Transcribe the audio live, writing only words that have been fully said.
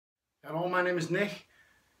Hello, my name is Nick,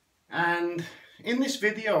 and in this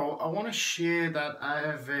video I want to share that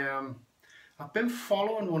I've been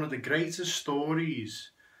following one of the greatest stories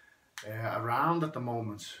around at the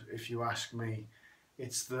moment, if you ask me.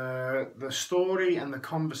 It's the story and the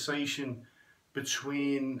conversation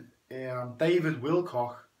between David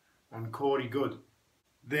WILCOCK and Corey Good.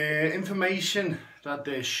 The information that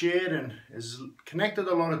they're sharing has connected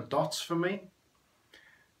a lot of dots for me.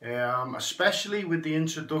 Especially with the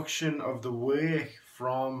introduction of the work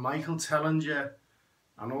from Michael Tellinger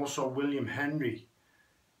and also William Henry.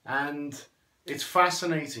 And it's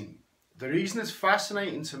fascinating. The reason it's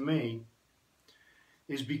fascinating to me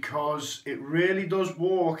is because it really does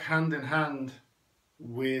walk hand in hand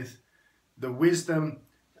with the wisdom,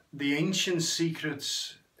 the ancient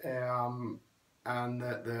secrets, and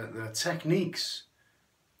the techniques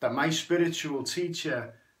that my spiritual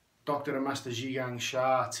teacher, Dr. and Master Zhigang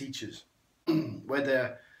Shah, teaches.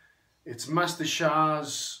 Whether it's Master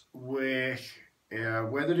Shah's work,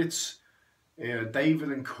 whether it's David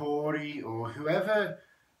and Corey, or whoever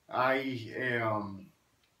I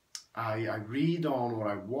read on or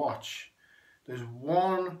I watch, there's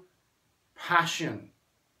one passion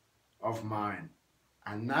of mine,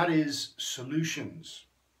 and that is solutions.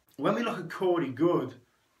 When we look at Corey Good,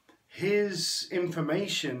 his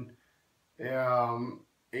information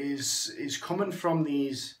is coming from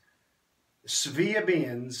these sphere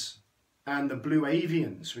beings and the blue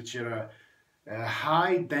avians, which are a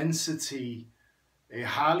high density, a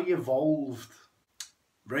highly evolved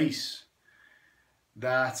race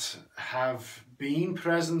that have been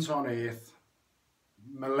present on Earth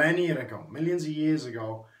millennia ago, millions of years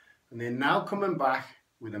ago, and they're now coming back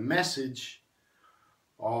with a message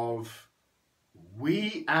of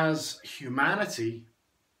we as humanity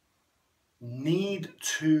need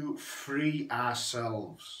to free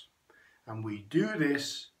ourselves, and we do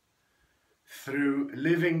this through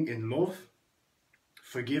living in love,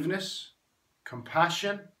 forgiveness,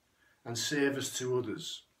 compassion, and service to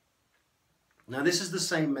others. Now, this is the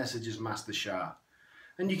same message as Master Shah,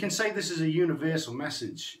 and you can say this is a universal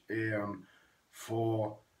message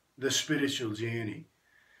for the spiritual journey.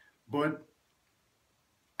 But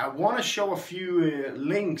I want to show a few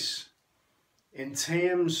links in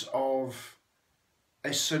terms of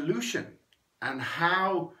a solution and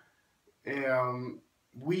how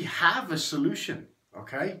we have a solution,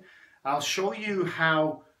 okay? I'll show you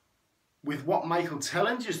how, with what Michael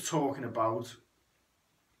Tellinger is talking about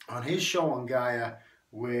on his show on Gaia,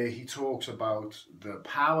 where he talks about the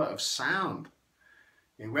power of sound.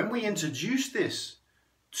 And when we introduce this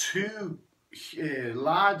to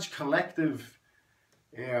large collective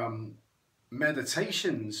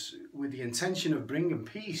meditations with the intention of bringing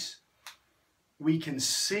peace, we can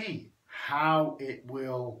see how it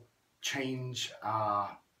will change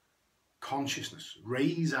our consciousness,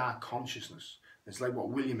 raise our consciousness. It's like what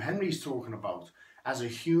William Henry's talking about. As a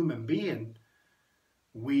human being,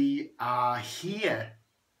 we are here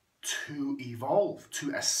to evolve,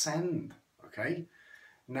 to ascend, okay?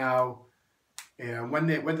 Now,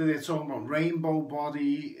 whether they're talking about rainbow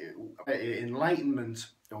body, enlightenment,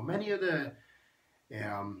 or many other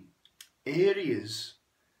areas,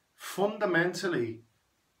 fundamentally,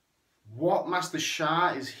 what Master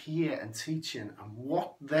Shah is here and teaching, and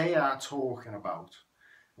what they are talking about,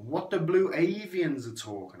 and what the blue avians are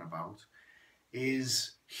talking about,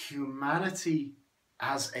 is humanity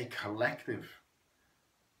as a collective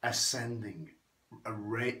ascending,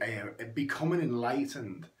 becoming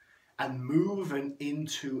enlightened, and moving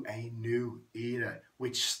into a new era,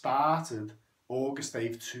 which started August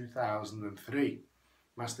 8th, 2003.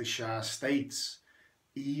 Master Shah states,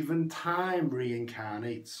 even time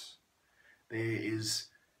reincarnates. There is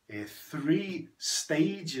 3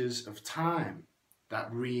 stages of time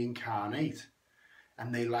that reincarnate,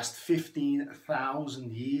 and they last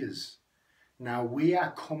 15,000 years. Now we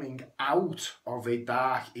are coming out of a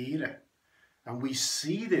dark era, and we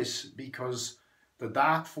see this because the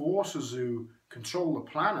dark forces who control the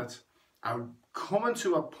planet are coming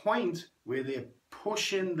to a point where they're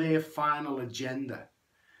pushing their final agenda.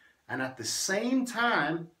 And at the same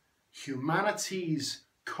time, humanity's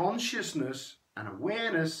consciousness and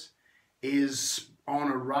awareness is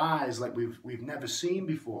on a rise like we've never seen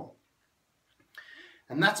before.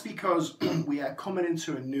 And that's because we are coming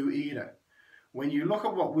into a new era. When you look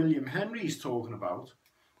at what William Henry is talking about,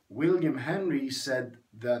 William Henry said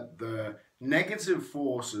that the negative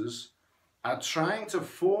forces are trying to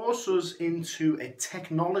force us into a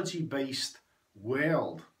technology-based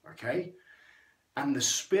world, okay? And the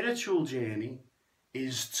spiritual journey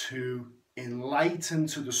is to enlighten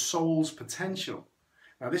to the soul's potential.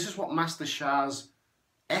 Now, this is what Master Shah's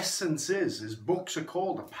essence is. His books are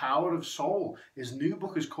called The Power of Soul. His new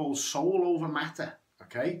book is called Soul Over Matter.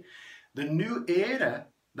 Okay, the new era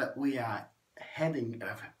that we are heading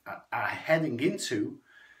into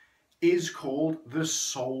is called the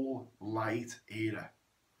Soul Light era.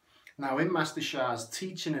 Now, in Master Sha's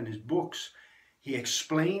teaching in his books, he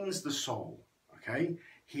explains the soul. Okay,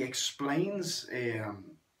 he explains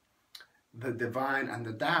the divine and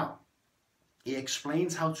the Tao. He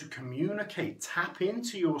explains how to communicate, tap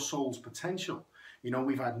into your soul's potential. You know,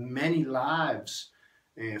 we've had many lives,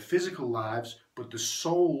 physical lives, but the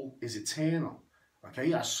soul is eternal.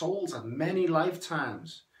 Okay, our souls have many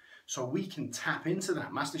lifetimes, so we can tap into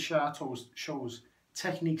that. Master Sha shows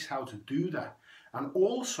techniques how to do that, and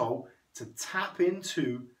also to tap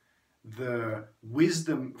into the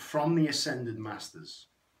wisdom from the ascended masters,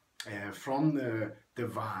 from the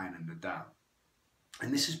divine and the Tao.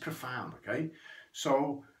 And this is profound, okay?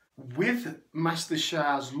 So with Master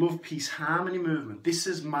Sha's Love, Peace, Harmony movement, this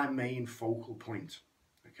is my main focal point,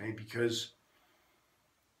 okay? Because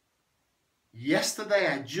yesterday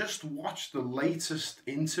I just watched the latest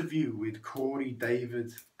interview with Good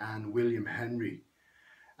David and William Henry.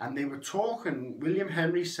 And they were talking, William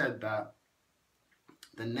Henry said that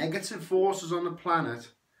the negative forces on the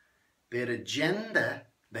planet, their agenda,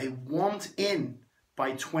 they want in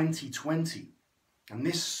by 2020. And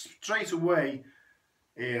this straight away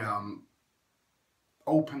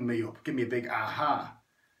opened me up, give me a big aha.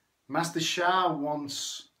 Master Sha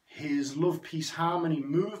wants his Love, Peace, Harmony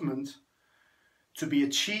movement to be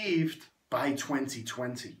achieved by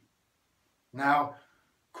 2020. Now,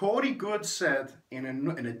 Corey Good said in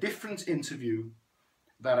a different interview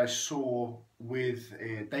that I saw with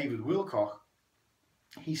David WILCOCK,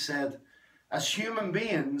 he said, as human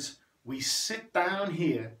beings, we sit down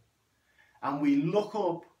here and we look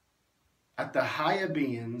up at the higher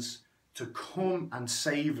beings to come and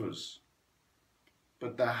save us.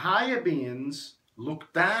 But the higher beings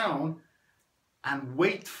look down and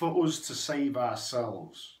wait for us to save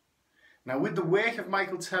ourselves. Now, with the work of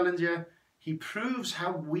Michael Tellinger, he proves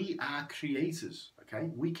how we are creators, okay?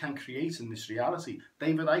 We can create in this reality.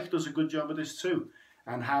 David Icke does a good job of this too,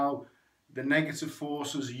 and how the negative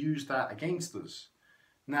forces use that against us.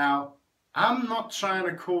 Now, I'm not trying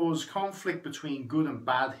to cause conflict between good and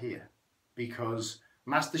bad here, because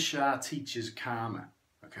Master Sha teaches karma,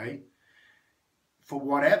 okay? For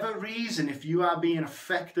whatever reason, if you are being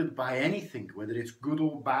affected by anything, whether it's good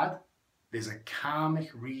or bad, there's a karmic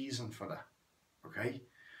reason for that, okay?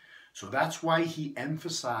 So that's why he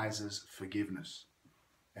emphasizes forgiveness.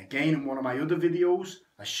 Again, in one of my other videos,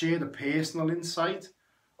 I shared a personal insight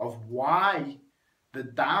of why the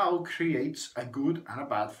Tao creates a good and a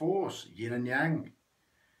bad force, yin and yang.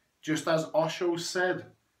 Just as Osho said,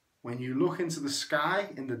 when you look into the sky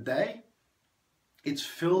in the day, it's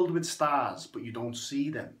filled with stars, but you don't see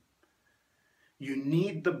them. You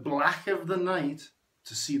need the black of the night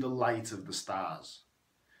to see the light of the stars.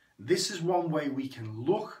 This is one way we can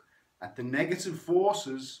look at the negative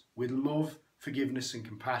forces with love, forgiveness and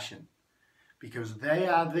compassion, because they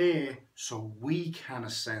are there so we can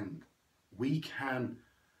ascend. We can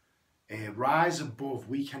rise above,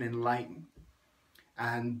 we can enlighten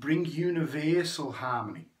and bring universal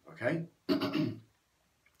harmony, okay?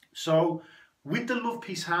 So with the Love,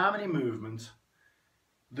 Peace, Harmony movement,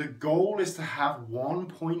 the goal is to have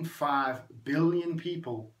 1.5 billion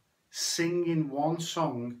people singing one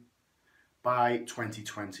song by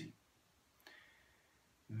 2020.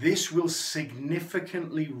 This will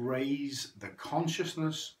significantly raise the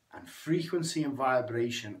consciousness and frequency and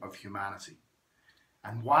vibration of humanity.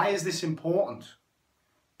 And why is this important?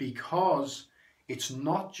 Because it's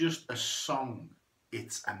not just a song,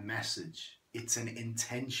 it's a message, it's an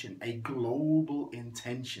intention, a global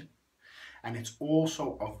intention. And it's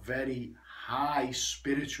also of very high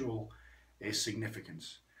spiritual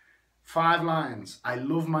significance. 5 lines: I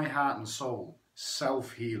love my heart and soul,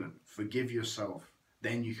 self-healing, forgive yourself,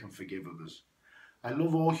 then you can forgive others. I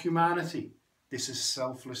love all humanity. This is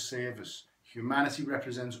selfless service. Humanity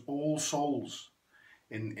represents all souls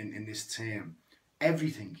in this term.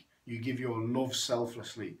 Everything, you give your love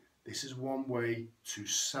selflessly. This is one way to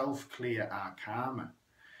self-clear our karma.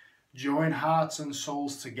 Join hearts and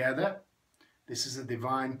souls together. This is a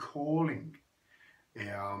divine calling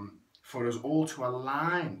for us all to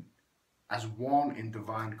align as one in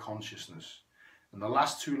divine consciousness. And the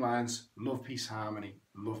last 2 lines, love, peace, harmony,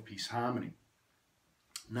 love, peace, harmony.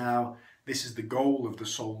 Now, this is the goal of the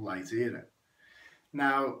Soul Light era.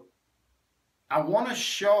 Now, I want to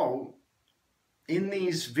show in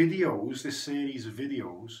these videos, this series of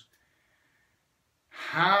videos,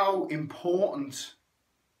 how important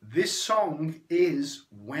This song is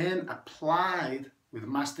when applied with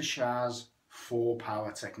Master Shah's 4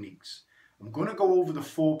 power techniques. I'm going to go over the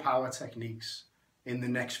 4 power techniques in the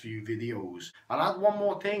next few videos. I'll add one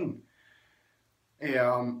more thing.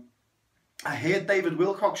 I heard David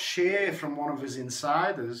WILCOCK share from one of his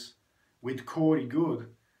insiders with Corey Good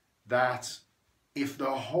that if the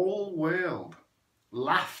whole world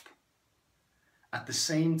laughed at the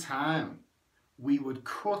same time, we would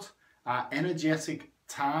cut our energetic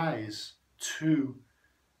ties to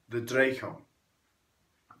the Draco.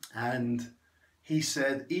 And he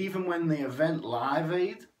said even when the event Live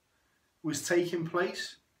Aid was taking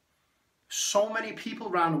place, so many people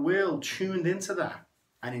around the world tuned into that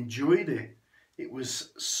and enjoyed it. It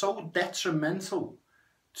was so detrimental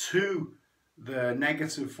to the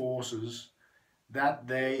negative forces that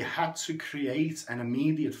they had to create an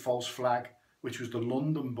immediate false flag, which was the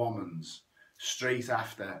London bombings straight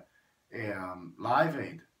after Live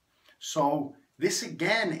Aid. So this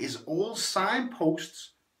again is all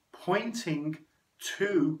signposts pointing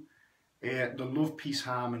to the Love, Peace,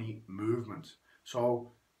 Harmony movement.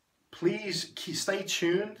 So please stay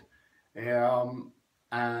tuned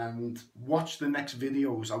and watch the next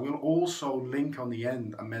videos. I will also link on the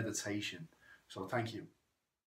end a meditation. So thank you.